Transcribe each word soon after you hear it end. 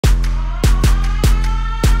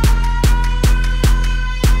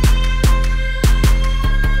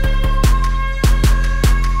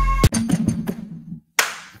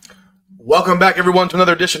Welcome back, everyone, to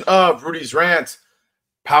another edition of Rudy's Rant,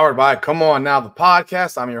 powered by Come On Now, the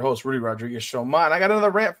podcast. I'm your host, Rudy Rodriguez Showman. I got another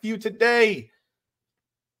rant for you today.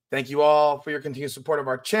 Thank you all for your continued support of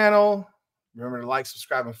our channel. Remember to like,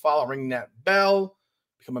 subscribe, and follow. Ring that bell.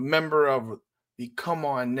 Become a member of the Come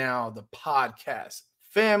On Now, the podcast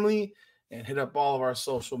family, and hit up all of our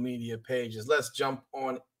social media pages. Let's jump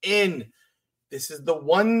on in. This is the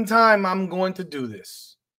one time I'm going to do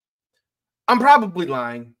this. I'm probably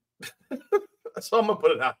lying. So I'm going to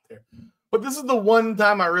put it out there. But this is the one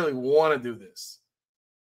time I really want to do this.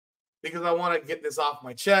 Because I want to get this off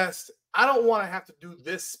my chest. I don't want to have to do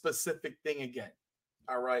this specific thing again.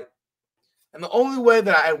 All right. And the only way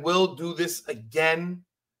that I will do this again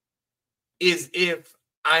is if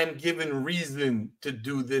I'm given reason to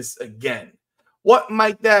do this again. What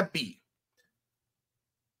might that be?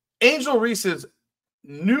 Angel Reese's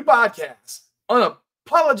new podcast,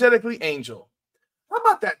 Unapologetically Angel. How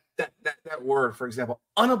about that word, for example,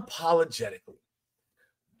 unapologetically?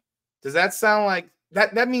 Does that sound like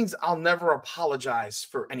that means I'll never apologize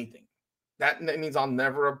for anything? That means I'll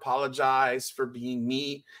never apologize for being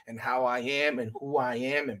me and how I am and who I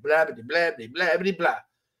am and blah, blah, blah, blah, blah, blah, blah.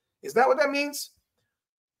 Is that what that means?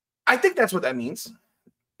 I think that's what that means.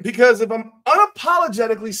 Because if I'm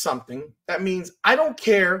unapologetically something, that means I don't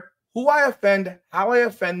care who I offend, how I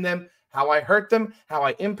offend them, how I hurt them, how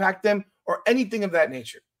I impact them, or anything of that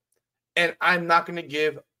nature. And I'm not going to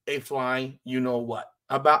give a flying you-know-what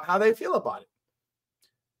about how they feel about it.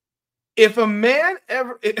 If a man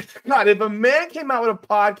if a man came out with a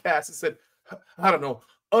podcast and said, I don't know,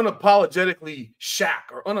 unapologetically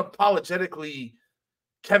Shaq or unapologetically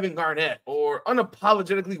Kevin Garnett or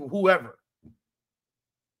unapologetically whoever.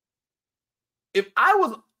 If I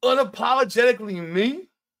was unapologetically me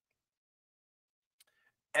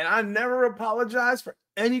and I never apologized for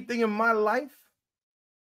anything in my life,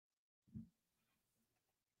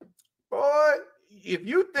 boy, if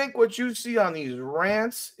you think what you see on these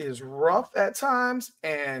rants is rough at times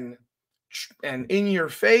and in your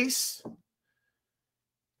face,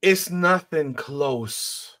 it's nothing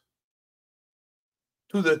close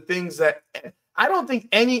to the things that I don't think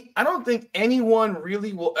anyone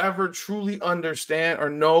really will ever truly understand or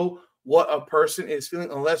know what a person is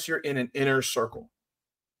feeling unless you're in an inner circle.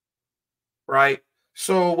 Right?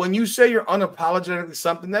 So when you say you're unapologetically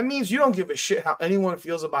something, that means you don't give a shit how anyone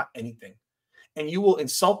feels about anything. And you will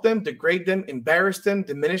insult them, degrade them, embarrass them,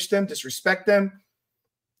 diminish them, disrespect them,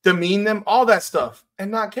 demean them, all that stuff, and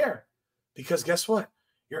not care. Because guess what?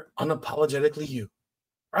 You're unapologetically you.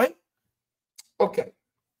 Right? Okay.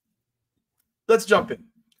 Let's jump in.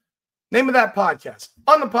 Name of that podcast,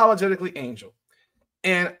 Unapologetically Angel.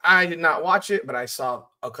 And I did not watch it, but I saw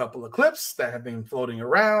a couple of clips that have been floating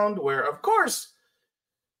around where, of course,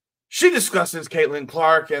 she discusses Caitlin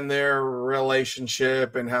Clark and their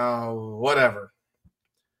relationship and how whatever.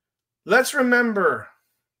 Let's remember.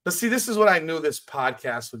 But see, this is what I knew this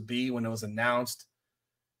podcast would be when it was announced.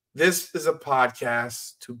 This is a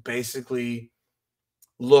podcast to basically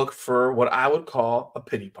look for what I would call a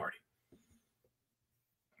pity party.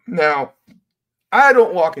 Now, I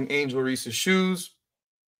don't walk in Angel Reese's shoes,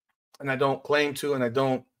 and I don't claim to, and I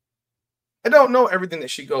don't know everything that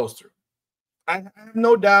she goes through. I have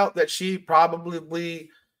no doubt that she probably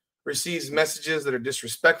receives messages that are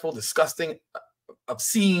disrespectful, disgusting,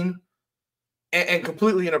 obscene, and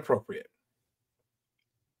completely inappropriate.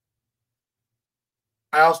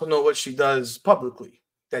 I also know what she does publicly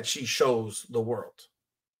that she shows the world.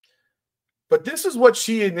 But this is what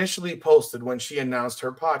she initially posted when she announced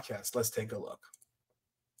her podcast. Let's take a look.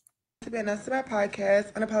 To be announced to my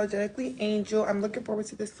podcast, Unapologetically Angel. I'm looking forward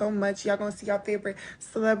to this so much. Y'all gonna see y'all favorite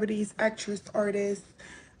celebrities, actors, artists,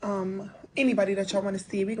 anybody that y'all want to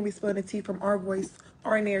see. We gonna be spilling the tea from our voice,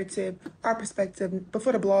 our narrative, our perspective.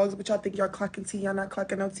 Before the blogs, but y'all think y'all clocking tea, y'all not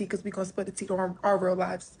clocking no tea, because we gonna spill the tea on our real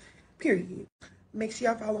lives. Period. Make sure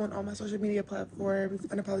y'all follow on all my social media platforms,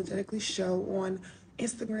 Unapologetically Show on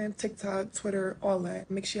Instagram, TikTok, Twitter, all that.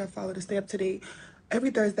 Make sure y'all follow to stay up to date. Every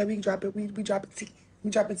Thursday we drop it. We drop a tea. We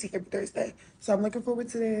dropping tea every Thursday. So I'm looking forward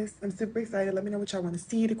to this. I'm super excited. Let me know what y'all want to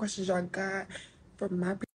see, the questions y'all got for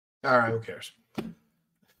my. All right, who cares?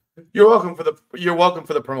 You're welcome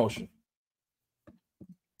for the promotion.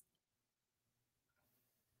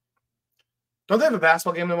 Don't they have a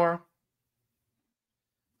basketball game tomorrow?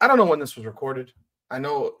 I don't know when this was recorded. I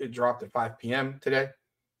know it dropped at 5 p.m. today.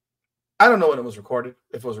 I don't know when it was recorded.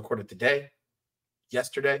 If it was recorded today,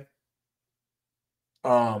 yesterday,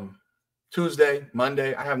 Tuesday,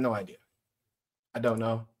 Monday, I have no idea. I don't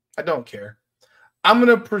know. I don't care. I'm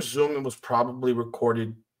going to presume it was probably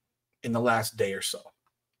recorded in the last day or so.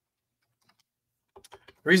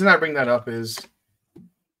 The reason I bring that up is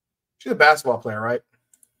she's a basketball player, right?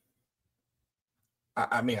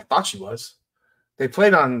 I mean, I thought she was. They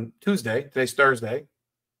played on Tuesday. Today's Thursday.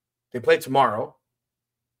 They play tomorrow.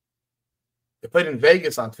 They played in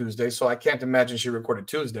Vegas on Tuesday, so I can't imagine she recorded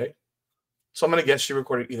Tuesday. So I'm going to guess she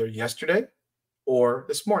recorded either yesterday or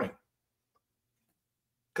this morning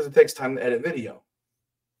because it takes time to edit video.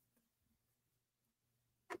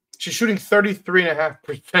 She's shooting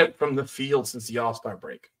 33.5% from the field since the All-Star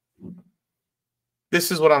break.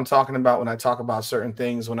 This is what I'm talking about when I talk about certain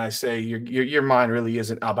things, when I say your mind really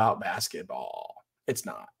isn't about basketball. It's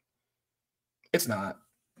not. It's not.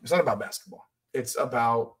 It's not about basketball. It's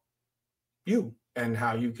about you and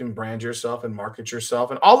how you can brand yourself and market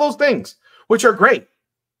yourself and all those things, which are great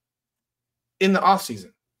in the off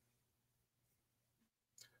season.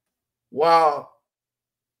 While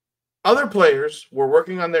other players were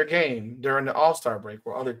working on their game during the All-Star break,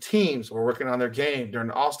 while other teams were working on their game during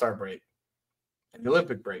the All-Star break and the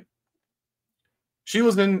Olympic break, she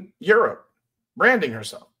was in Europe branding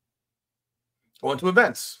herself, going to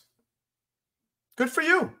events. Good for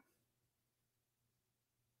you.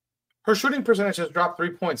 Her shooting percentage has dropped 3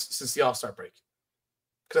 points since the All-Star break.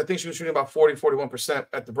 Because I think she was shooting about 41%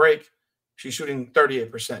 at the break. She's shooting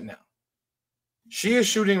 38% now. She is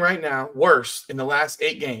shooting right now worse in the last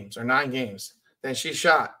 8 games or 9 games than she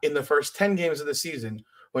shot in the first 10 games of the season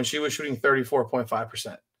when she was shooting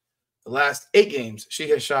 34.5%. The last 8 games, she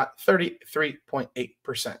has shot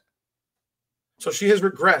 33.8%. So she has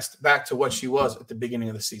regressed back to what she was at the beginning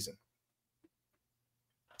of the season.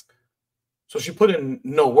 So she put in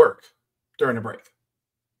no work during the break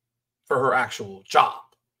for her actual job.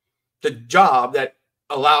 The job that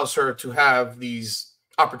allows her to have these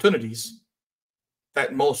opportunities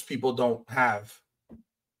that most people don't have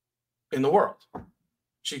in the world.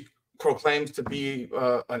 She proclaims to be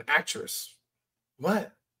an actress.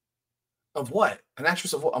 What? Of what? An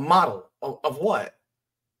actress of what? A model of what?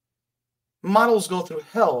 Models go through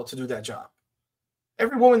hell to do that job.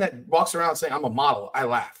 Every woman that walks around saying, I'm a model, I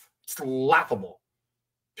laugh. It's laughable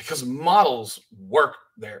because models work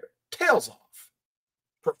their tails off.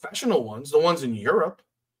 Professional ones, the ones in Europe.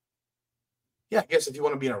 Yeah, I guess if you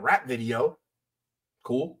want to be in a rap video,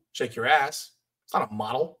 cool, shake your ass. It's not a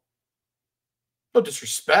model. No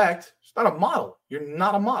disrespect. It's not a model. You're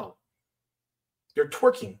not a model. You're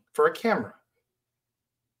twerking for a camera.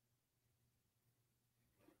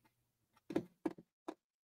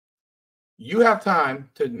 You have time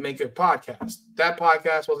to make a podcast. That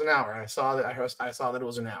podcast was an hour. I saw that it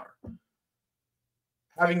was an hour.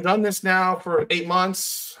 Having done this now for 8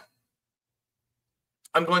 months,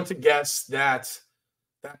 I'm going to guess that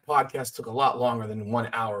podcast took a lot longer than 1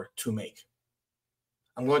 hour to make.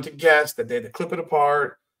 I'm going to guess that they had to clip it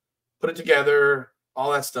apart, put it together,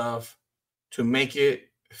 all that stuff to make it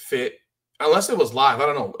fit. Unless it was live. I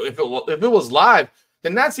don't know. If it was live,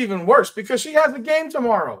 then that's even worse because she has a game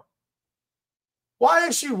tomorrow. Why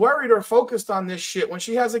is she worried or focused on this shit when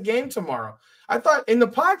she has a game tomorrow? I thought in the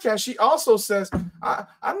podcast she also says,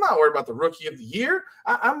 "I'm not worried about the rookie of the year.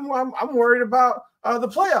 I'm worried about the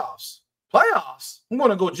playoffs. Playoffs. I'm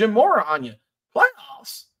going to go Jim Mora on you.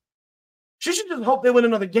 Playoffs. She should just hope they win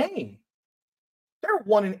another game. They're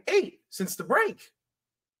 1-8 since the break,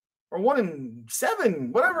 or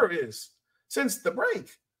 1-7, whatever it is, since the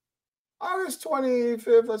break. August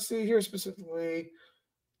 25th. Let's see here specifically.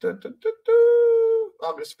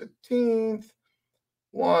 August 15th.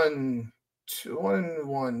 1, 2, 1-1,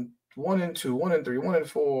 1-2, 1-3,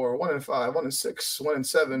 1-4, 1-5, 1-6,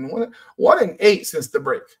 1-7, 1-8 since the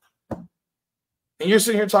break. And you're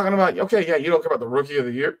sitting here talking about, okay, yeah, you don't care about the rookie of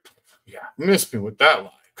the year. Yeah, miss me with that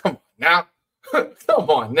lie. Come on now. Come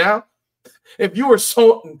on now. If you were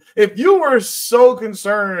so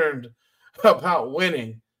concerned about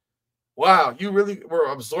winning, wow, you really were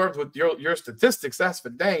absorbed with your statistics. That's for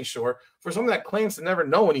dang sure. For someone that claims to never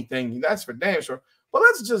know anything, that's for dang sure. But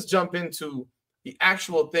let's just jump into the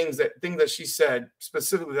actual thing that she said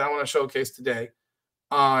specifically that I want to showcase today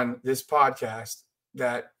on this podcast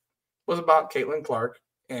that was about Caitlin Clark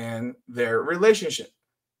and their relationship.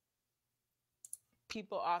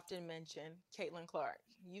 People often mention Caitlin Clark.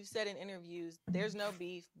 You've said in interviews, there's no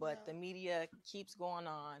beef, but the media keeps going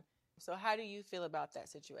on. So how do you feel about that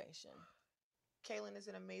situation? Kaylin is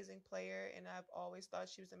an amazing player, and I've always thought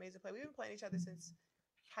she was an amazing player. We've been playing each other since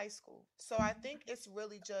high school. So I think it's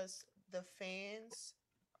really just the fans,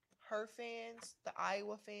 her fans, the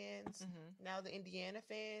Iowa fans, now the Indiana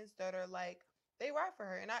fans that are like, they ride for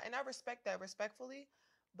her. And I respect that respectfully,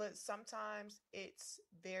 but sometimes it's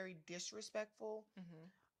very disrespectful.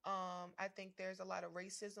 I think there's a lot of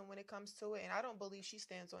racism when it comes to it, and I don't believe she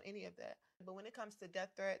stands on any of that. But when it comes to death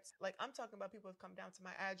threats, like I'm talking about people have come down to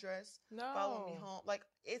my address, follow me No. home. Like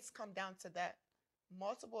it's come down to that.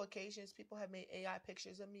 Multiple occasions, people have made AI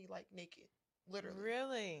pictures of me like naked, literally.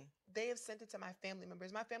 Really? They have sent it to my family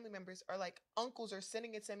members. My family members are like uncles are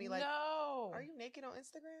sending it to me like, No. "Are you naked on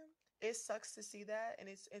Instagram?" It sucks to see that, and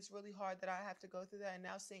it's really hard that I have to go through that, and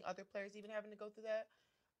now seeing other players even having to go through that.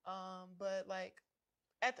 But like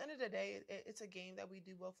at the end of the day, it's a game that we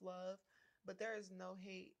do both love, but there is no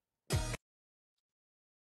hate.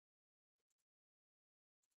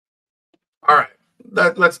 All right.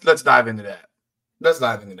 Let's dive into that. Let's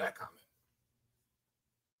dive into that comment.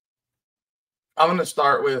 I'm going to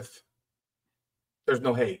start with there's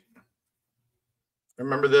no hate.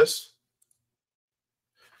 Remember this?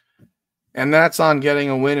 And that's on getting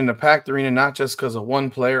a win in a packed arena, not just because of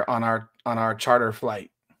one player on our charter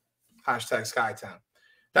flight. Hashtag Skytown.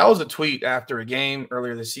 That was a tweet after a game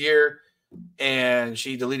earlier this year, and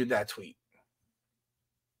she deleted that tweet.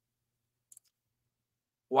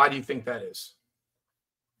 Why do you think that is?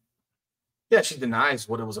 Yeah, she denies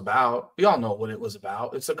what it was about. We all know what it was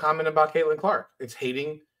about. It's a comment about Caitlin Clark. It's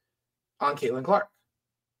hating on Caitlin Clark.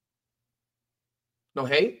 No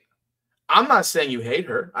hate? I'm not saying you hate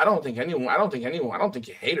her. I don't think you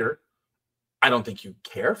hate her. I don't think you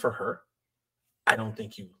care for her. I don't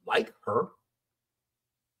think you like her.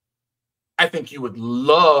 I think you would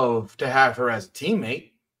love to have her as a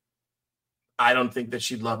teammate. I don't think that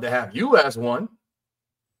she'd love to have you as one.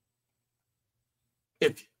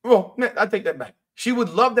 I take that back. She would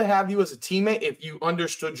love to have you as a teammate if you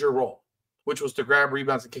understood your role, which was to grab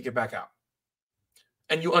rebounds and kick it back out.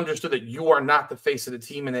 And you understood that you are not the face of the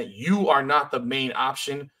team and that you are not the main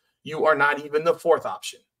option. You are not even the fourth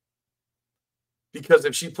option. Because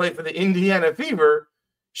if she played for the Indiana Fever,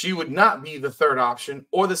 she would not be the third option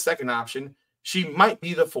or the second option. She might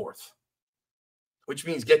be the fourth, which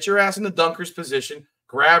means get your ass in the dunker's position,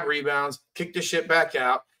 grab rebounds, kick the shit back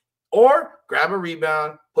out, or grab a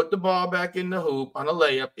rebound, put the ball back in the hoop on a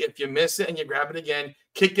layup. If you miss it and you grab it again,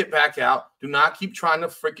 kick it back out. Do not keep trying to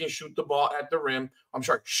freaking shoot the ball at the rim.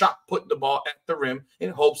 Put the ball at the rim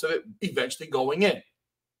in hopes of it eventually going in.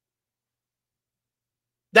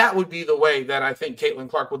 That would be the way that I think Caitlin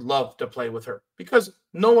Clark would love to play with her, because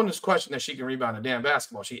no one is questioning that she can rebound a damn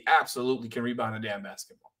basketball. She absolutely can rebound a damn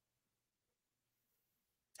basketball.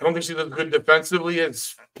 I don't think she's as good defensively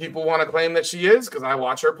as people want to claim that she is, because I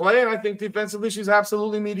watch her play, and I think defensively she's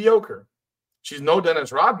absolutely mediocre. She's no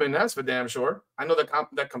Dennis Rodman, that's for damn sure. I know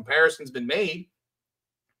that comparison's been made.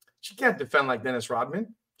 She can't defend like Dennis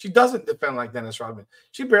Rodman. She doesn't defend like Dennis Rodman.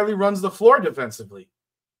 She barely runs the floor defensively.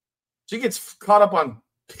 She gets caught up on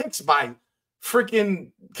picks by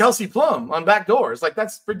freaking Kelsey Plum on back doors. Like,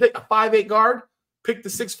 that's ridiculous. A 5'8" guard pick the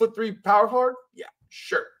 6'3" power forward? Yeah,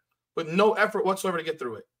 sure. With no effort whatsoever to get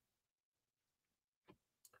through it.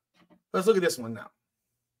 Let's look at this one now.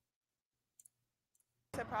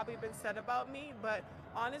 Have probably been said about me, but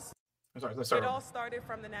honestly, it all started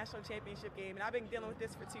from the national championship game, and I've been dealing with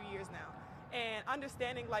this for 2 years now. And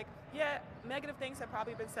understanding, like, yeah, negative things have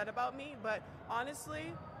probably been said about me, but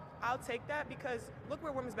honestly, I'll take that, because look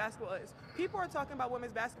where women's basketball is. People are talking about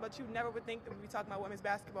women's basketball, but you never would think that we'd be talking about women's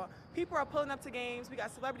basketball. People are pulling up to games. We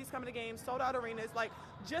got celebrities coming to games, sold out arenas, like,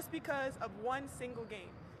 just because of one single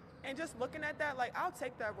game. And just looking at that, like, I'll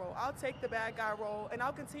take that role. I'll take the bad guy role, and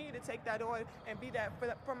I'll continue to take that on and be that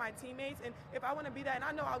for my teammates. And if I want to be that, and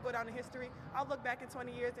I know I'll go down in history, I'll look back in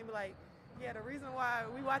 20 years and be like, yeah, the reason why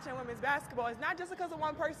we watching women's basketball is not just because of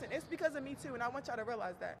one person. It's because of me, too, and I want y'all to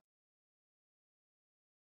realize that.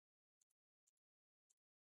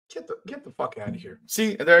 Get the fuck out of here.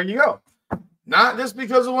 See, there you go. Not just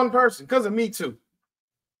because of one person, because of me, too.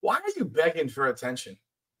 Why are you begging for attention?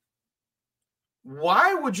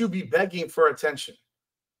 Why would you be begging for attention?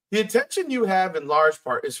 The attention you have in large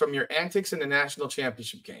part is from your antics in the national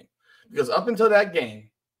championship game. Because up until that game,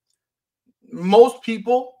 most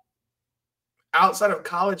people outside of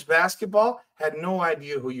college basketball had no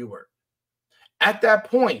idea who you were. At that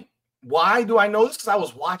point, why do I know this? Because I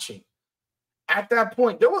was watching. At that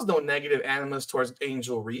point, there was no negative animus towards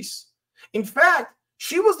Angel Reese. In fact,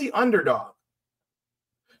 she was the underdog.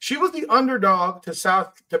 She was the underdog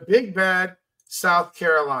to Big Bad South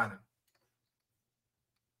Carolina.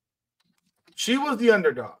 She was the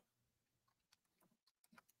underdog.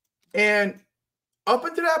 And up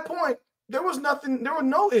until that point, there were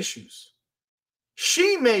no issues.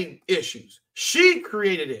 She made issues. She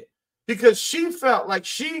created it because she felt like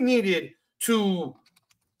she needed to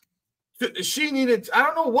she needed, I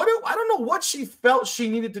don't know what she felt she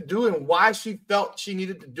needed to do and why she felt she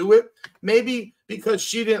needed to do it. Maybe because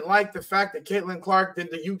she didn't like the fact that Caitlin Clark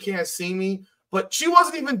did the "You Can't See Me," but she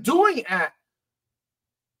wasn't even doing at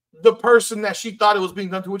the person that she thought it was being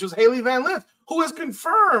done to, which was Haley Van Lith, who has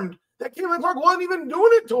confirmed that Caitlin Clark wasn't even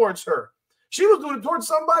doing it towards her. She was doing it towards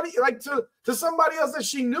somebody, like to somebody else that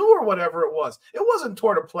she knew or whatever it was. It wasn't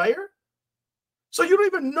toward a player. So you don't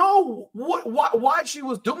even know why she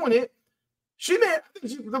was doing it.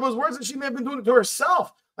 There was words that she may have been doing it to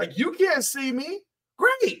herself. Like, "You can't see me."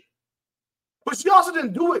 Great. But she also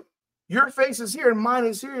didn't do it. Your face is here and mine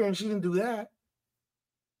is here, and she didn't do that.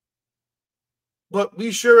 But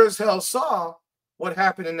we sure as hell saw what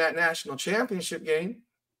happened in that national championship game.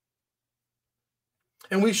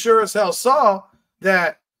 And we sure as hell saw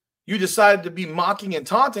that you decided to be mocking and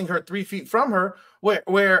taunting her 3 feet from her,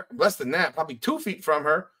 where less than that, probably 2 feet from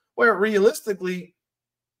her, where realistically,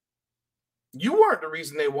 you weren't the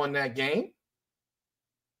reason they won that game.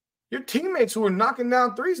 Your teammates who were knocking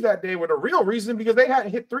down threes that day were the real reason, because they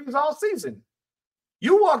hadn't hit threes all season.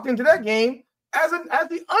 You walked into that game as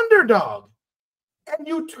the underdog, and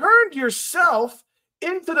you turned yourself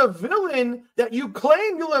into the villain that you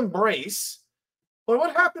claim you'll embrace. But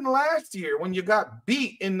what happened last year when you got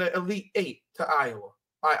beat in the Elite Eight by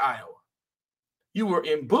Iowa? You were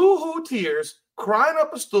in boo-hoo tears, crying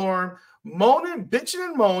up a storm, moaning, bitching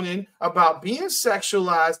and moaning about being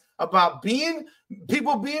sexualized, about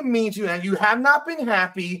people being mean to you, and you have not been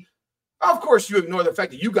happy. Of course, you ignore the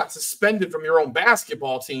fact that you got suspended from your own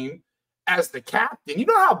basketball team as the captain. You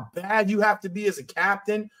know how bad you have to be as a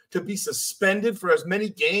captain to be suspended for as many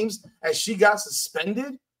games as she got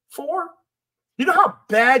suspended for? You know how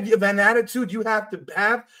bad of an attitude you have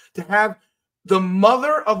to have the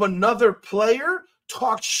mother of another player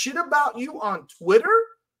talk shit about you on Twitter,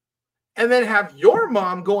 and then have your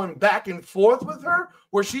mom going back and forth with her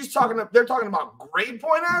where they're talking about grade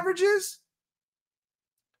point averages?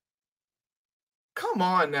 Come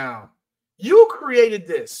on now. You created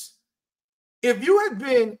this. If you had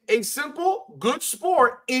been a simple, good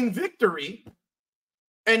sport in victory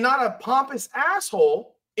and not a pompous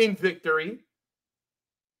asshole in victory,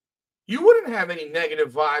 you wouldn't have any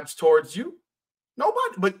negative vibes towards you.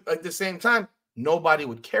 Nobody, but at the same time, nobody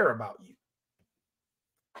would care about you.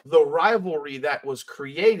 The rivalry that was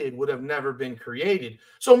created would have never been created.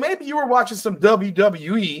 So maybe you were watching some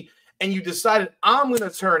WWE and you decided, I'm going to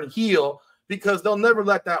turn heel because they'll never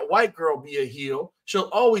let that white girl be a heel. She'll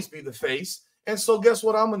always be the face. And so guess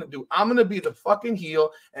what I'm going to do? I'm going to be the fucking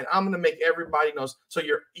heel, and I'm going to make everybody know. So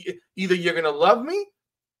you're going to love me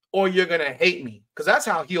or you're going to hate me, because that's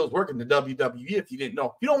how heels work in the WWE. If you didn't know,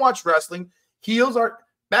 if you don't watch wrestling,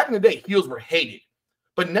 back in the day, heels were hated.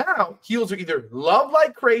 But now heels are either loved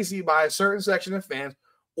like crazy by a certain section of fans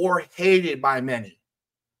or hated by many.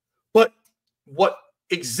 But what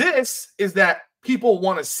exists is that people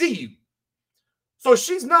want to see you. So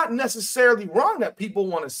she's not necessarily wrong that people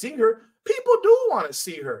want to see her. People do want to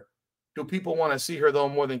see her. Do people want to see her, though,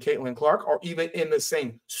 more than Caitlin Clark, or even in the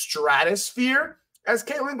same stratosphere as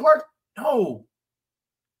Caitlin Clark? No,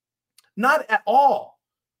 not at all.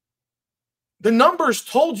 The numbers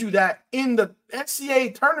told you that in the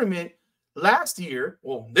NCAA tournament last year,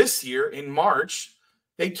 well, this year in March,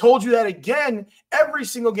 they told you that again every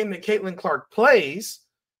single game that Caitlin Clark plays,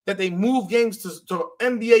 that they move games to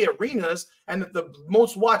NBA arenas, and that the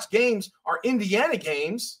most watched games are Indiana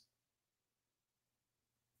games.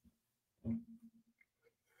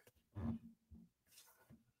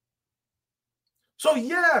 So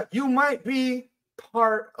yeah, you might be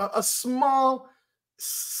a slim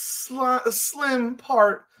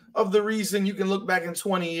part of the reason you can look back in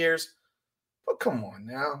 20 years. But come on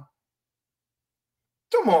now.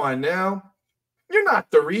 Come on now. You're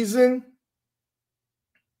not the reason.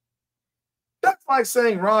 That's like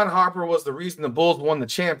saying Ron Harper was the reason the Bulls won the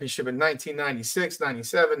championship in 1996,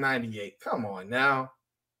 97, 98. Come on now.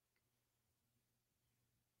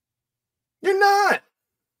 You're not.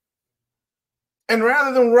 And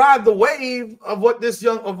rather than ride the wave of what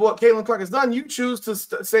Caitlin Clark has done, you choose to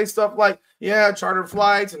say stuff like, yeah, chartered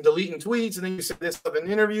flights and deleting tweets, and then you say this stuff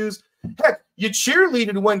in interviews. Heck, you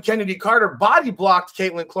cheerleaded when Kennedy Carter body blocked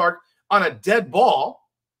Caitlin Clark on a dead ball.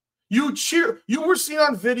 You were seen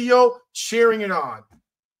on video cheering it on.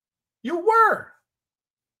 You were.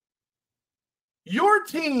 Your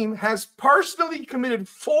team has personally committed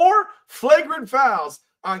 4 flagrant fouls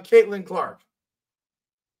on Caitlin Clark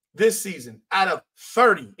this season out of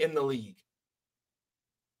 30 in the league.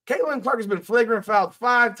 Caitlin Clark has been flagrant fouled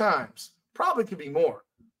 5 times. Probably could be more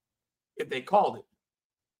if they called it.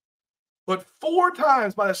 But 4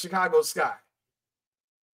 times by the Chicago Sky.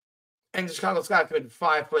 And the Chicago Sky committed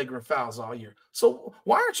 5 flagrant fouls all year. So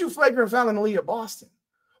why aren't you flagrant fouling Aaliyah Boston?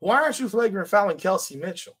 Why aren't you flagrant fouling Kelsey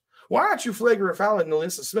Mitchell? Why aren't you flagrant fouling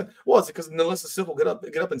Nalissa Smith? Well, is it because Nalissa Smith will get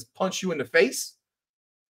up and punch you in the face?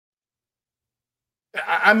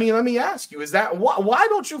 I mean, let me ask you, is that why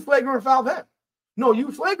don't you flagrant foul them? No,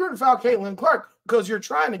 you flagrant foul Caitlin Clark because you're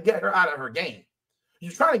trying to get her out of her game.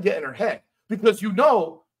 You're trying to get in her head because you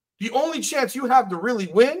know the only chance you have to really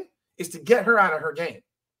win is to get her out of her game.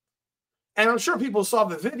 And I'm sure people saw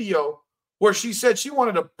the video where she said she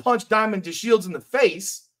wanted to punch Diamond DeShields in the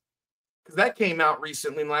face because that came out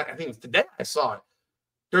recently. I think it was today I saw it.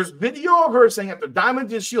 There's video of her saying after Diamond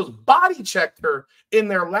DeShields body checked her in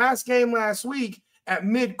their last game last week at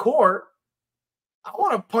mid-court, I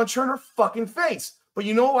want to punch her in her fucking face. But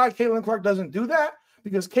you know why Caitlin Clark doesn't do that?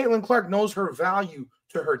 Because Caitlin Clark knows her value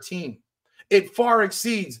to her team. It far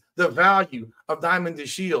exceeds the value of Diamond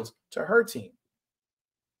DeShields to her team.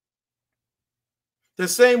 The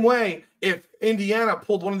same way if Indiana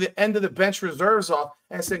pulled one of the end of the bench reserves off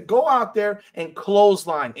and said, go out there and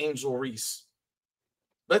clothesline Angel Reese.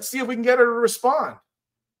 Let's see if we can get her to respond.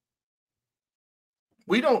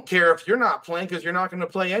 We don't care if you're not playing because you're not going to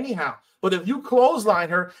play anyhow. But if you clothesline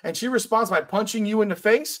her and she responds by punching you in the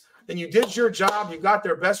face, then you did your job. You got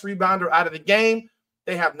their best rebounder out of the game.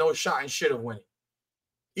 They have no shot and shit of winning.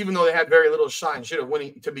 Even though they had very little shot and shit of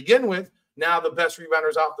winning to begin with, now the best rebounder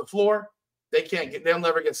is off the floor. They'll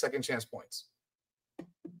never get second chance points.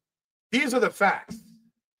 These are the facts.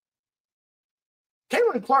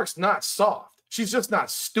 Caitlin Clark's not soft. She's just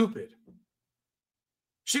not stupid.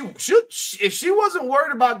 If she wasn't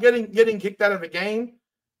worried about getting kicked out of a game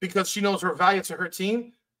because she knows her value to her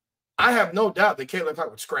team, I have no doubt that Caitlin Clark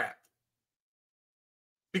would scrap.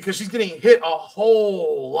 Because she's getting hit a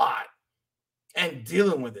whole lot and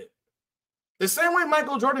dealing with it. The same way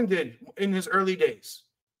Michael Jordan did in his early days.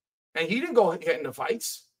 And he didn't go get into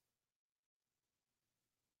fights.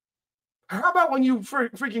 How about when you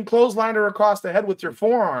freaking clotheslined her across the head with your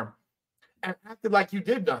forearm and acted like you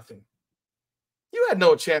did nothing? You had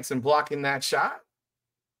no chance in blocking that shot.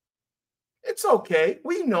 It's okay.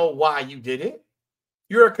 We know why you did it.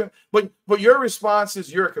 But your response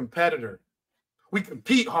is you're a competitor. We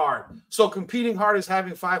compete hard. So competing hard is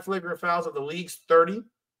having 5 flagrant fouls of the league's 30.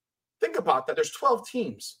 Think about that. There's 12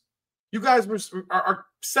 teams. You guys are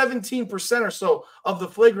 17% or so of the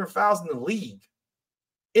flagrant fouls in the league.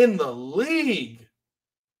 In the league.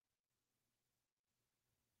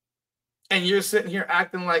 And you're sitting here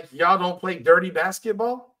acting like y'all don't play dirty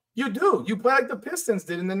basketball? You do. You play like the Pistons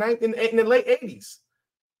did in the late 80s.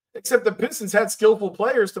 Except the Pistons had skillful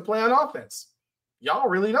players to play on offense. Y'all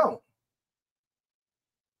really don't.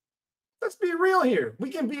 Let's be real here.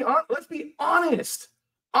 Let's be honest.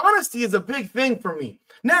 Honesty is a big thing for me.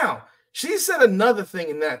 Now, she said another thing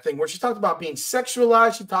in that thing where she talked about being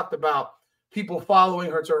sexualized. She talked about people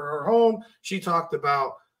following her to her home. She talked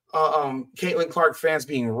about Caitlin Clark fans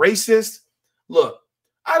being racist. Look,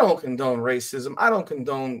 I don't condone racism. I don't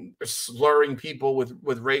condone slurring people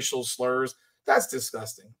with racial slurs. That's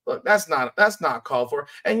disgusting. Look, that's not called for.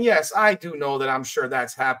 And yes, I do know that I'm sure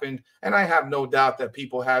that's happened. And I have no doubt that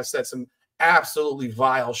people have said some absolutely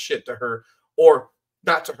vile shit to her, or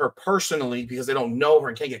not to her personally because they don't know her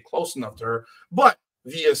and can't get close enough to her, but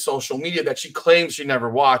via social media that she claims she never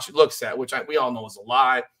watched, looks at, which we all know is a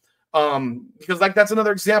lie. Because that's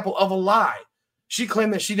another example of a lie. She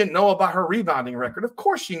claimed that she didn't know about her rebounding record. Of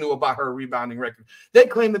course she knew about her rebounding record. They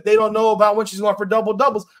claim that they don't know about when she's going for double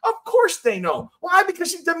doubles. Of course they know. Why?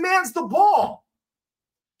 Because she demands the ball.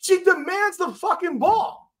 She demands the fucking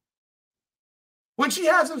ball. When she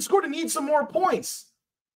hasn't scored and needs some more points.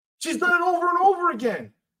 She's done it over and over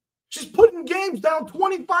again. She's putting games down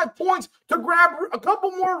 25 points to grab a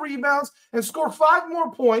couple more rebounds and score 5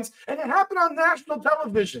 more points. And it happened on national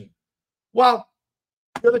television. While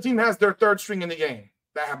the other team has their third string in the game.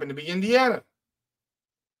 That happened to be Indiana.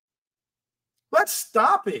 Let's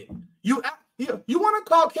stop it. You want to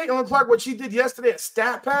call Caitlin Clark what she did yesterday at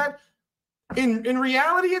StatPad? In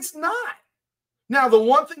reality, it's not. Now, the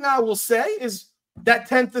one thing I will say is that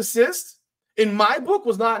 10th assist in my book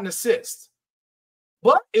was not an assist.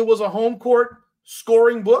 But it was a home court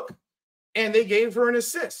scoring book, and they gave her an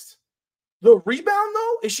assist. The rebound,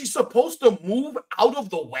 though, is she supposed to move out of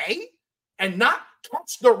the way and not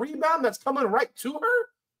catch the rebound that's coming right to her?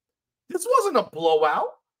 This wasn't a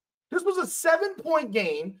blowout. This was a 7-point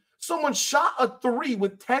game. Someone shot a 3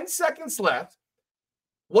 with 10 seconds left.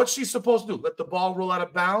 What's she supposed to do? Let the ball roll out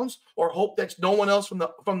of bounds or hope that no one else from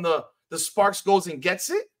the Sparks goes and gets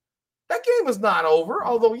it? That game is not over.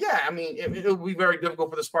 Although, yeah, I mean, it would be very difficult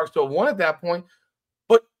for the Sparks to have won at that point.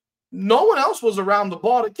 But No one else was around the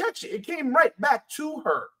ball to catch it. It came right back to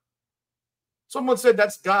her. Someone said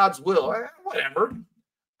that's God's will. Whatever.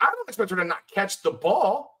 I don't expect her to not catch the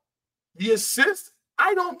ball. The assist,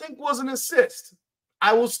 I don't think was an assist.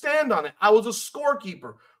 I will stand on it. I was a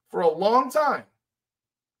scorekeeper for a long time.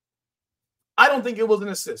 I don't think it was an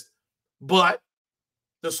assist. But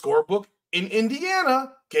the scorebook in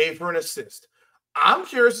Indiana gave her an assist. I'm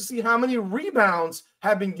curious to see how many rebounds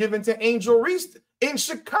have been given to Angel Reese in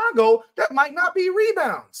Chicago that might not be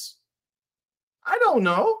rebounds. I don't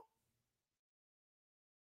know.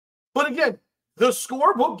 But again, the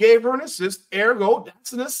scorebook gave her an assist. Ergo,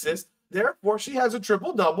 that's an assist. Therefore, she has a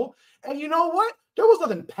triple-double. And you know what? There was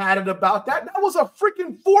nothing padded about that. That was a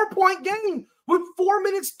freaking 4-point game with 3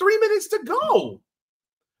 minutes to go.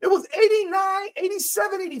 It was 89,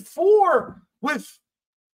 87, 84 with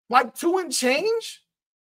like 2 and change.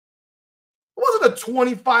 It wasn't a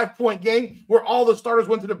 25-point game where all the starters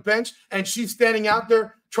went to the bench and she's standing out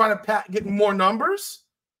there trying to getting more numbers.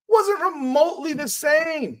 It wasn't remotely the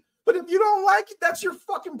same. But if you don't like it, that's your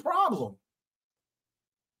fucking problem.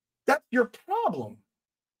 That's your problem.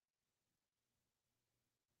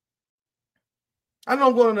 I know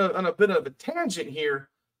I'm going on a bit of a tangent here,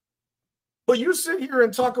 but you sit here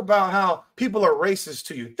and talk about how people are racist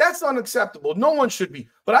to you. That's unacceptable. No one should be.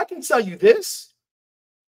 But I can tell you this.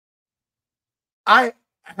 I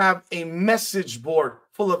have a message board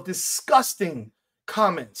full of disgusting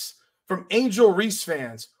comments from Angel Reese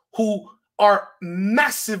fans who are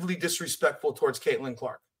massively disrespectful towards Caitlin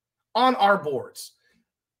Clark on our boards,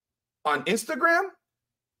 on Instagram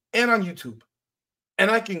and on YouTube. And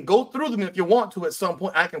I can go through them if you want to at some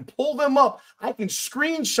point. I can pull them up. I can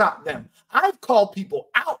screenshot them. I've called people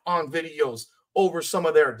out on videos over some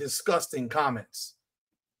of their disgusting comments.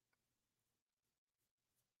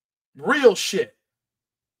 Real shit.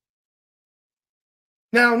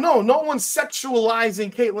 Now, no one's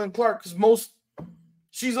sexualizing Caitlin Clark because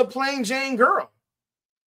she's a plain Jane girl.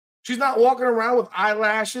 She's not walking around with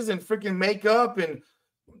eyelashes and freaking makeup and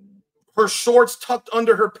her shorts tucked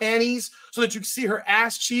under her panties so that you can see her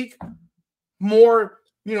ass cheek more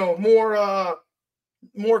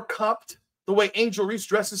cupped the way Angel Reese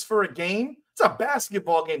dresses for a game. It's a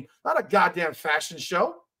basketball game, not a goddamn fashion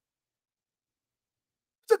show.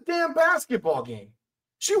 It's a damn basketball game.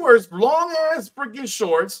 She wears long ass freaking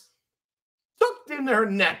shorts tucked into her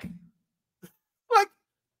neck. Like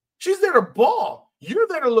she's there to ball. You're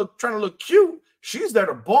there to trying to look cute. She's there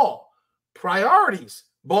to ball. Priorities.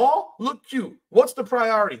 Ball, look cute. What's the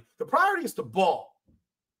priority? The priority is to ball.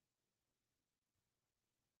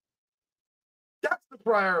 That's the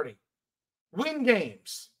priority. Win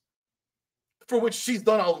games, for which she's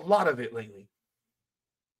done a lot of it lately.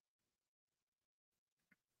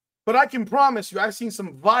 But I can promise you, I've seen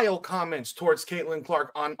some vile comments towards Caitlin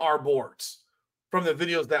Clark on our boards from the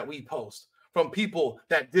videos that we post, from people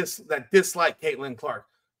that dislike Caitlin Clark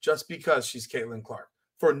just because she's Caitlin Clark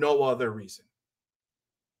for no other reason.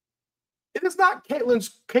 It is not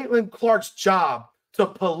Caitlin Clark's job to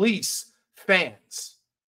police fans.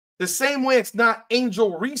 The same way it's not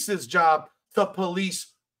Angel Reese's job to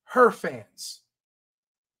police her fans.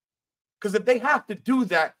 Because if they have to do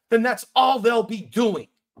that, then that's all they'll be doing.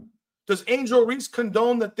 Does Angel Reese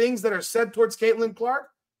condone the things that are said towards Caitlin Clark?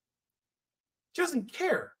 She doesn't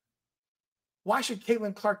care. Why should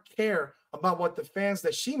Caitlin Clark care about what the fans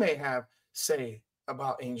that she may have say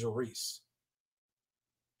about Angel Reese?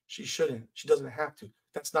 She shouldn't. She doesn't have to.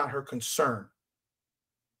 That's not her concern.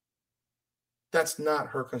 That's not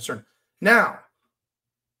her concern. Now,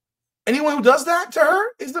 anyone who does that to her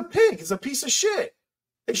is a pig, is a piece of shit.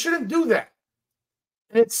 They shouldn't do that.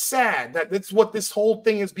 And it's sad that that's what this whole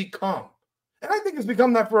thing has become. And I think it's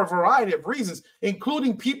become that for a variety of reasons,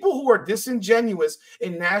 including people who are disingenuous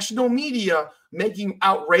in national media, making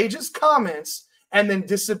outrageous comments and then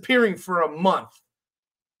disappearing for a month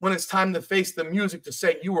when it's time to face the music to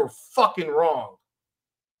say you were fucking wrong.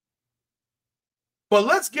 But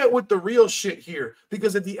let's get with the real shit here,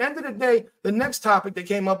 because at the end of the day, the next topic that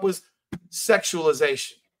came up was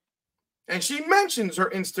sexualization. And she mentions her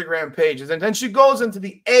Instagram pages, and then she goes into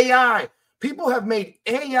the AI. People have made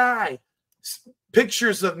AI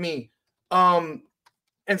pictures of me and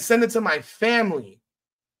send it to my family.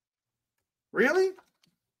 Really?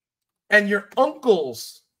 And your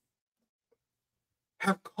uncles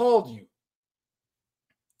have called you.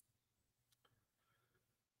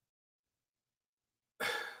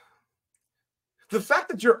 The fact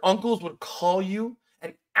that your uncles would call you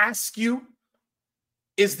and ask you,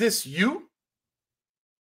 is this you?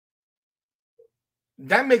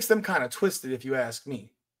 That makes them kind of twisted, if you ask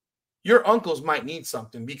me. your uncles might need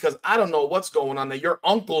something, because I don't know what's going on there. Your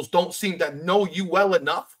uncles don't seem to know you well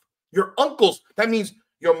enough. Your uncles, that means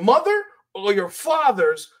your mother or your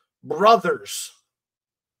father's brothers.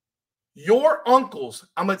 Your uncles,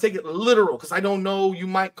 I'm going to take it literal because I don't know, you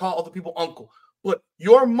might call other people uncle, but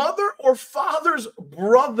your mother or father's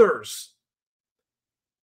brothers.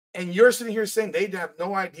 And you're sitting here saying they'd have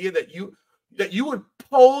no idea that you would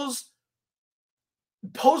post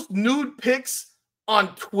nude pics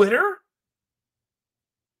on Twitter?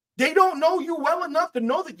 They don't know you well enough to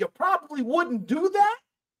know that you probably wouldn't do that?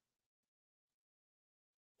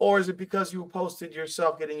 Or is it because you posted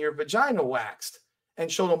yourself getting your vagina waxed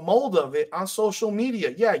and showed a mold of it on social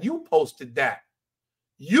media? Yeah, you posted that.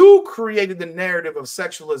 You created the narrative of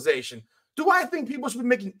sexualization. Do I think people should be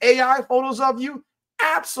making AI photos of you?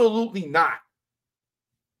 Absolutely not.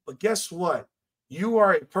 But guess what? You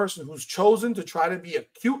are a person who's chosen to try to be a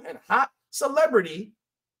cute and hot celebrity,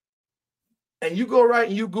 and you go right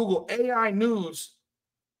and you Google AI nudes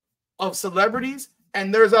of celebrities,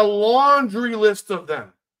 and there's a laundry list of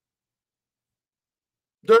them.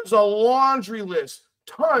 There's a laundry list,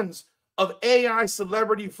 tons of AI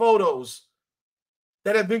celebrity photos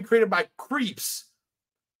that have been created by creeps,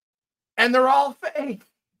 and they're all fake.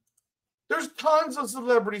 There's tons of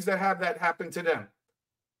celebrities that have that happen to them.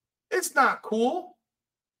 It's not cool.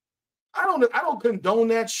 I don't condone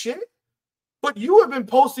that shit. But you have been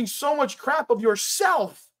posting so much crap of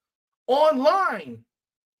yourself online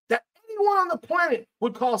that anyone on the planet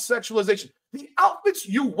would call sexualization. The outfits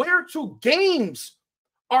you wear to games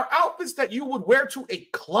are outfits that you would wear to a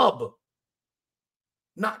club,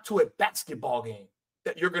 not to a basketball game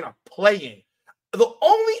that you're going to play in. The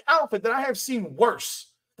only outfit that I have seen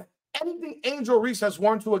worse than anything Angel Reese has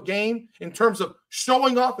worn to a game in terms of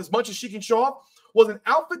showing off as much as she can show off was an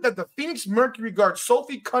outfit that the Phoenix Mercury guard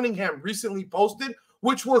Sophie Cunningham recently posted,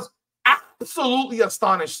 which was absolutely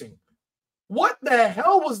astonishing. What the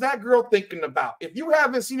hell was that girl thinking about? If you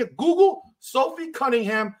haven't seen it, Google Sophie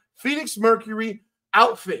Cunningham Phoenix Mercury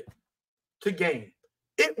outfit to game.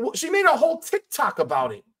 She made a whole TikTok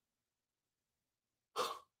about it.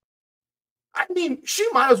 I mean, she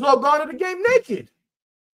might as well have gone to the game naked.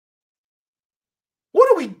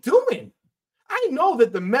 What are we doing? I know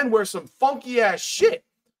that the men wear some funky ass shit.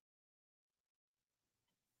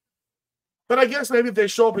 But I guess maybe if they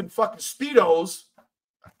show up in fucking Speedos,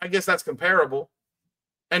 I guess that's comparable.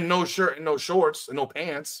 And no shirt and no shorts and no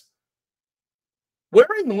pants.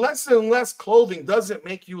 Wearing less and less clothing doesn't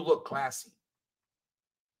make you look classy.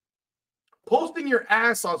 Posting your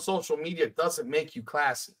ass on social media doesn't make you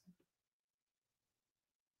classy.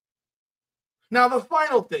 Now, the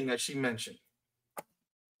final thing that she mentioned.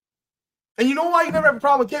 And you know why you never have a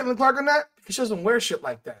problem with Caitlin Clark on that? Because she doesn't wear shit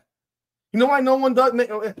like that. You know why no one does?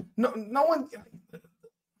 No one.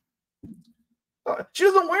 She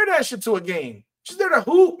doesn't wear that shit to a game. She's there to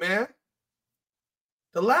hoop, man.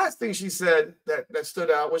 The last thing she said that stood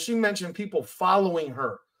out was she mentioned people following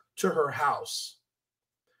her to her house.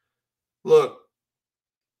 Look,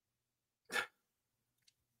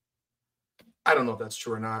 I don't know if that's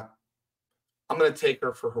true or not. I'm going to take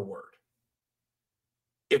her for her word.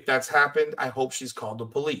 If that's happened, I hope she's called the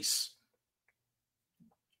police.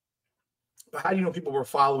 But how do you know people were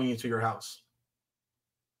following you to your house?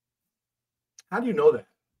 How do you know that?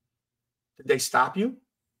 Did they stop you?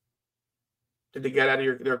 Did they get out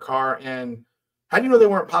of their car? And how do you know they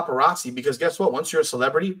weren't paparazzi? Because guess what? Once you're a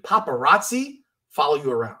celebrity, paparazzi follow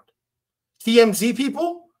you around. TMZ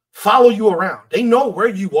people follow you around. They know where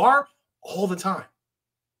you are all the time.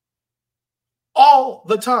 All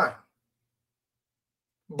the time.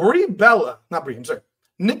 Nikki Bella,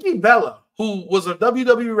 who was a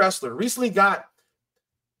WWE wrestler, recently got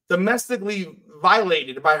domestically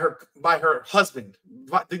violated by her husband,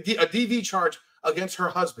 a DV charge against her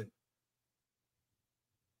husband.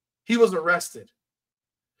 He was arrested.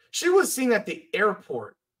 She was seen at the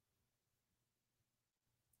airport.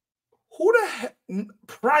 Who the heck?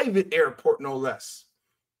 Private airport, no less.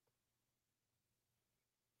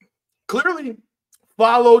 Clearly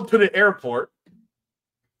followed to the airport.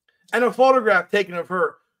 And a photograph taken of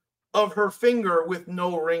her finger with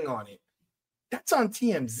no ring on it. That's on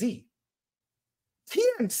TMZ.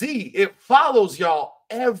 TMZ, it follows y'all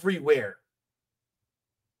everywhere.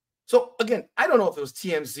 So again, I don't know if it was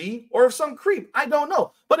TMZ or if some creep. I don't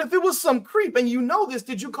know. But if it was some creep and you know this,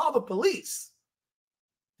 did you call the police?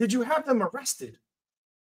 Did you have them arrested?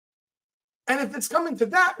 And if it's coming to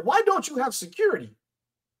that, why don't you have security?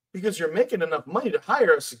 Because you're making enough money to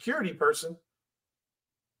hire a security person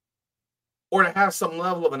or to have some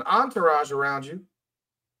level of an entourage around you.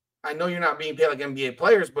 I know you're not being paid like NBA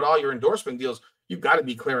players, but all your endorsement deals, you've got to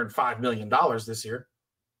be clearing $5 million this year.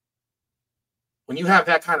 When you have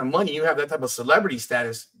that kind of money, you have that type of celebrity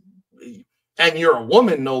status, and you're a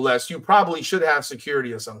woman, no less, you probably should have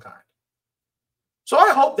security of some kind. So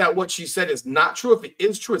I hope that what she said is not true. If it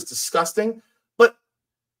is true, it's disgusting. But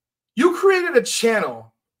you created a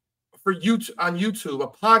channel for YouTube on YouTube, a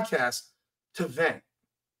podcast to vent.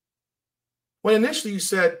 When initially you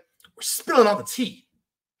said, we're spilling all the tea.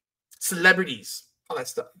 Celebrities, all that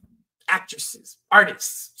stuff. Actresses,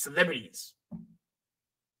 artists, celebrities.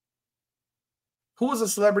 Who was a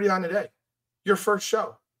celebrity on today? Your first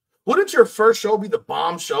show. Wouldn't your first show be the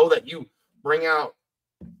bomb show that you bring out?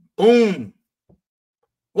 Boom.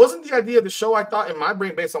 Wasn't the idea of the show, I thought in my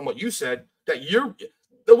brain, based on what you said, that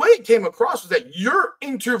the way it came across was that you're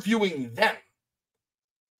interviewing them.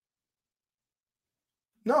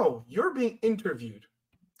 No, you're being interviewed.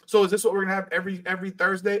 So is this what we're gonna have every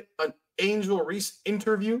Thursday? An Angel Reese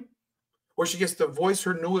interview where she gets to voice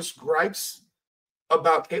her newest gripes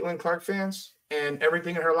about Caitlin Clark fans and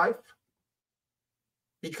everything in her life?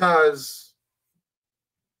 Because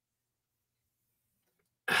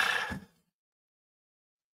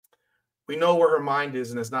we know where her mind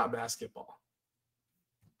is, and it's not basketball.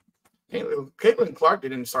 Caitlin Clark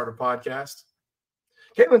didn't start a podcast.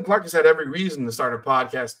 Caitlin Clark has had every reason to start a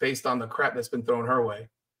podcast based on the crap that's been thrown her way.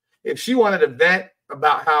 If she wanted to vent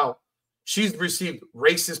about how she's received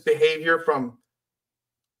racist behavior from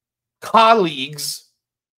colleagues,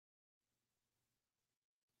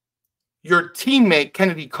 your teammate,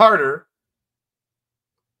 Kennedy Carter,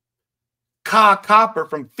 Ka Copper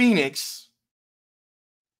from Phoenix,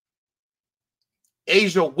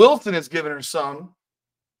 Asia Wilson has given her some.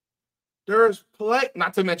 There's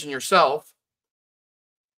not to mention yourself.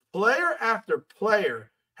 Player after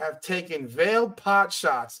player have taken veiled pot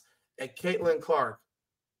shots at Caitlin Clark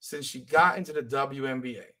since she got into the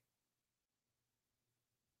WNBA.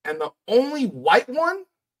 And the only white one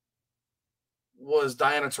was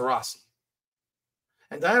Diana Taurasi.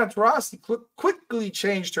 And Diana Taurasi quickly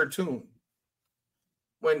changed her tune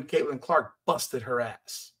when Caitlin Clark busted her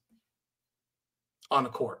ass on the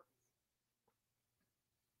court.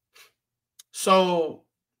 So,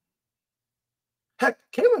 heck,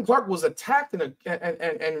 Caitlin Clark was attacked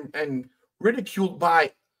and ridiculed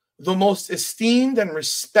by the most esteemed and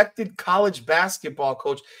respected college basketball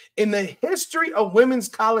coach in the history of women's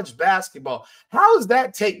college basketball. How is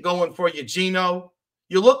that take going for you, Gino?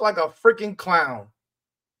 You look like a freaking clown.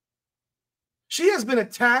 She has been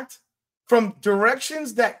attacked from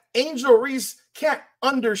directions that Angel Reese can't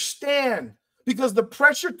understand because the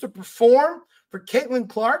pressure to perform for Caitlin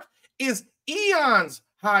Clark is eons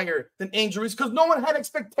higher than Angel Reese because no one had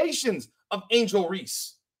expectations of Angel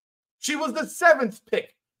Reese. She was the 7th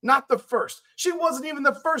pick, not the first. She wasn't even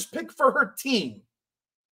the first pick for her team.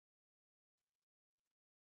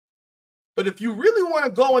 But if you really want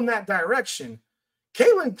to go in that direction,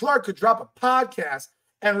 Caitlin Clark could drop a podcast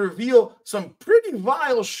and reveal some pretty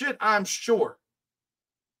vile shit, I'm sure,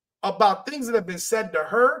 about things that have been said to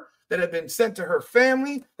her, that have been sent to her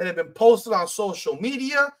family, that have been posted on social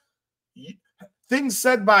media, things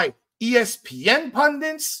said by ESPN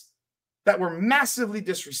pundits that were massively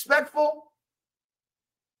disrespectful.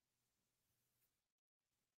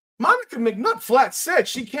 Monica McNutt flat said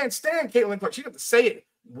she can't stand Caitlin Clark. She didn't have to say it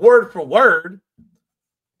word for word.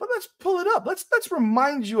 But let's pull it up. Let's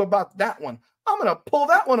remind you about that one. I'm going to pull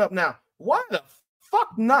that one up now. Why the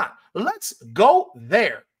fuck not? Let's go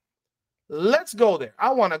there. Let's go there.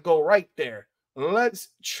 I want to go right there. Let's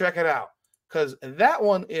check it out because that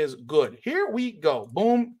one is good. Here we go.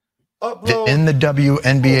 Boom. Upload. In the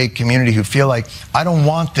WNBA community who feel like, I don't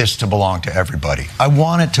want this to belong to everybody. I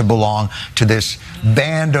want it to belong to this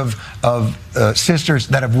band of sisters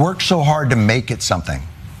that have worked so hard to make it something.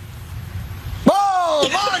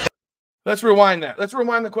 Let's rewind that. Let's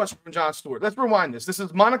rewind the question from Jon Stewart. Let's rewind this. This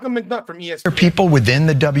is Monica McNutt from ESPN. There are people within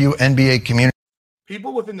the WNBA community.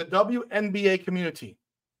 People within the WNBA community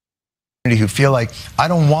Who feel like, I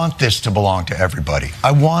don't want this to belong to everybody.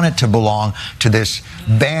 I want it to belong to this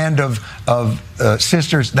band of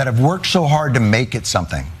sisters that have worked so hard to make it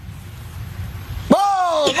something.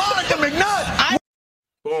 Whoa, Monica McNutt!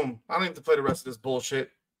 Boom. I don't have to play the rest of this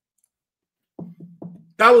bullshit.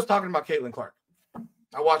 That was talking about Caitlin Clark.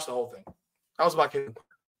 I watched the whole thing. That was about Caitlin Clark.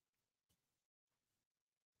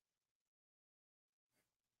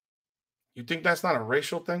 You think that's not a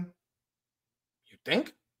racial thing? You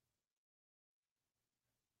think?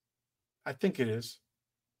 I think it is.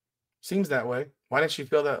 Seems that way. Why did she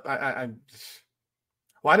feel that?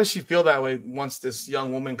 Why does she feel that way once this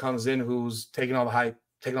young woman comes in who's taking all the hype,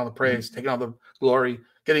 taking all the praise, taking all the glory,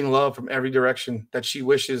 getting love from every direction that she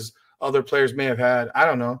wishes other players may have had. I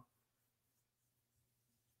don't know.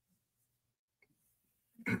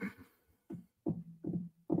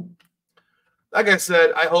 Like I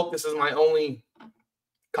said, I hope this is my only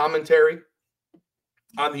commentary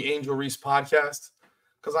on the Angel Reese podcast,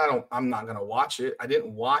 because I'm not going to watch it. I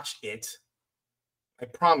didn't watch it. I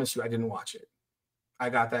promise you I didn't watch it. I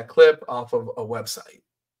got that clip off of a website.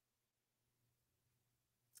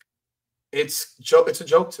 It's a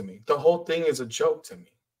joke to me. The whole thing is a joke to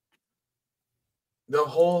me. The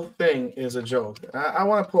whole thing is a joke. I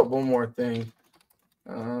want to put up one more thing.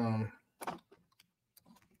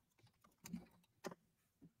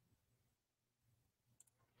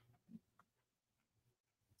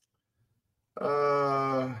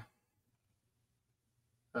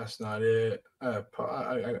 That's not it. I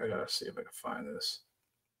gotta see if I can find this.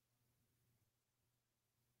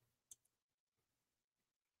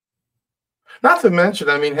 Not to mention,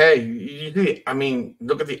 I mean, hey,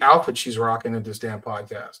 look at the outfit she's rocking in this damn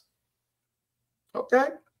podcast. Okay.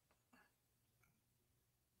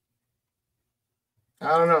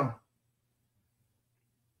 I don't know.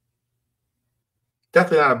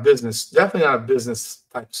 Definitely not a business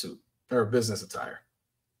type suit or business attire.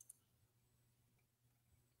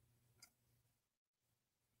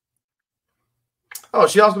 Oh,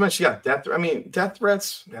 she also mentioned she got death. Death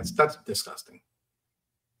threats. That's disgusting.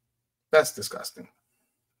 That's disgusting.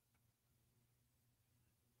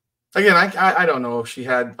 Again, I don't know if she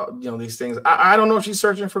had these things. I don't know if she's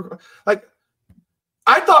searching for like.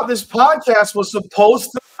 I thought this podcast was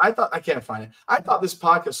supposed to. I can't find it. I thought this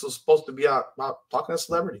podcast was supposed to be about talking to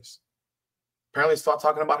celebrities. Apparently, it's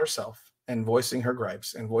talking about herself and voicing her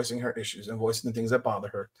gripes and voicing her issues and voicing the things that bother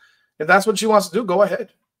her. If that's what she wants to do, go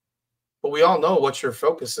ahead. But we all know what your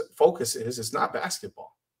focus is. It's not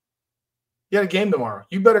basketball. You got a game tomorrow.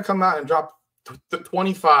 You better come out and drop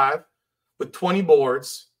 25 with 20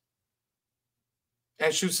 boards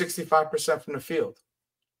and shoot 65% from the field.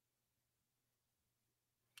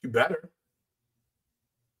 You better.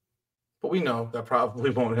 But we know that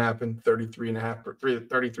probably won't happen.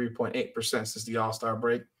 33.8% since the All-Star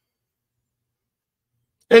break.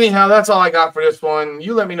 Anyhow, that's all I got for this one.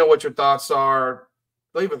 You let me know what your thoughts are.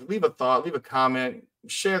 Leave a thought, leave a comment,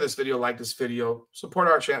 share this video, like this video, support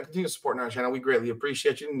our channel, continue supporting our channel. We greatly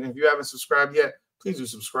appreciate you. And if you haven't subscribed yet, please do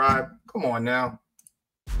subscribe. Come on now.